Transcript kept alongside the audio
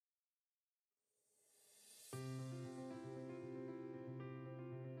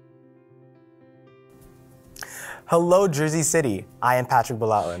Hello, Jersey City. I am Patrick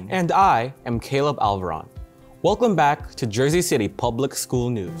Balawan. And I am Caleb Alvaron. Welcome back to Jersey City Public School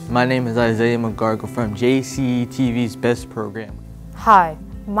News. My name is Isaiah McGargle from JCE TV's BEST program. Hi,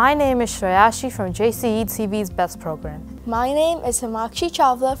 my name is Shreyashi from JCE TV's BEST program. My name is Himakshi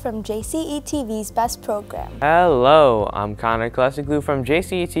Chawla from JCE TV's BEST program. Hello, I'm Connor Klesiglu from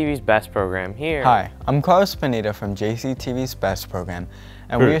JCE TV's BEST program here. Hi, I'm Carlos Pineda from JCE TV's BEST program,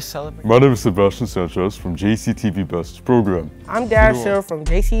 and we are celebrating. My name is Sebastian Sanchez from JCE TV BEST program. I'm Darashil from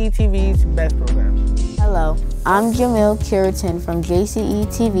JCE TV's BEST program. Hello, I'm Jamil Kiritan from JCE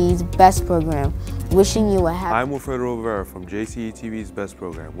TV's BEST program. Wishing you a happy... I'm Wilfredo Rivera from JCE TV's BEST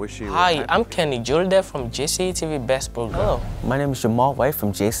program. Wishing you Hi, I'm Kenny Julde from JCE TV BEST program. Hello, my name is Jamal White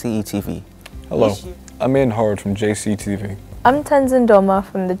from JCE TV. Hello, I'm Ian Howard from JCE TV. I'm Tenzin Doma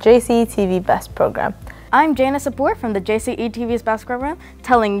from the JCE TV BEST program. I'm Jana Sapur from the JCE TV's BEST program,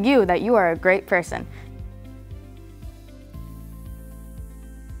 telling you that you are a great person.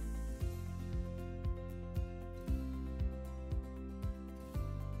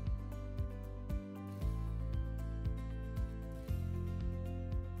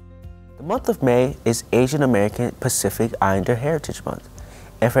 The month of May is Asian American Pacific Islander Heritage Month.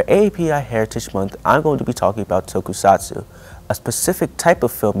 And for AAPI Heritage Month, I'm going to be talking about tokusatsu, a specific type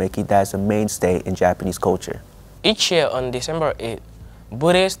of filmmaking that is a mainstay in Japanese culture. Each year on December 8th,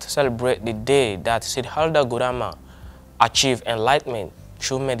 Buddhists celebrate the day that Siddhartha Gautama achieved enlightenment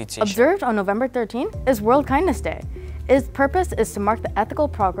through meditation. Observed on November 13th is World Kindness Day. Its purpose is to mark the ethical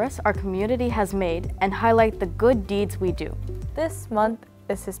progress our community has made and highlight the good deeds we do. This month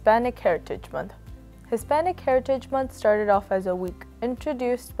is Hispanic Heritage Month. Hispanic Heritage Month started off as a week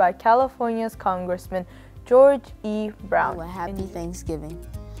introduced by California's Congressman George E. Brown. Oh, a happy Thanksgiving.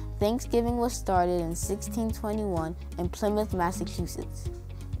 Thanksgiving was started in 1621 in Plymouth, Massachusetts.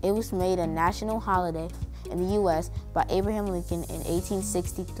 It was made a national holiday in the U.S. by Abraham Lincoln in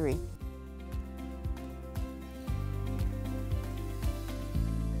 1863.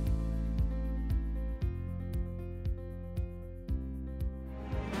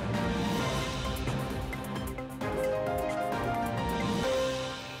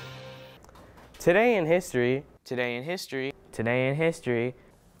 Today in history, today in history, today in history,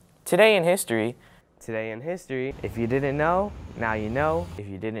 today in history, today in history. If you didn't know, now you know. If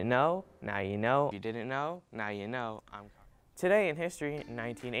you didn't know, now you know. If you didn't know, now you know. Today in history, in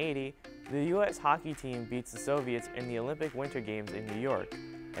 1980, the U.S. hockey team beats the Soviets in the Olympic Winter Games in New York,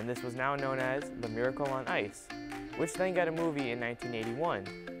 and this was now known as the Miracle on Ice, which then got a movie in 1981.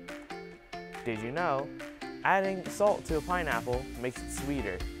 Did you know? Adding salt to a pineapple makes it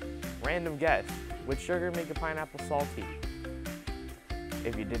sweeter. Random guess, would sugar make a pineapple salty?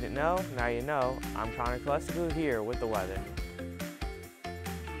 If you didn't know, now you know. I'm Connor Klesiglu here with the weather.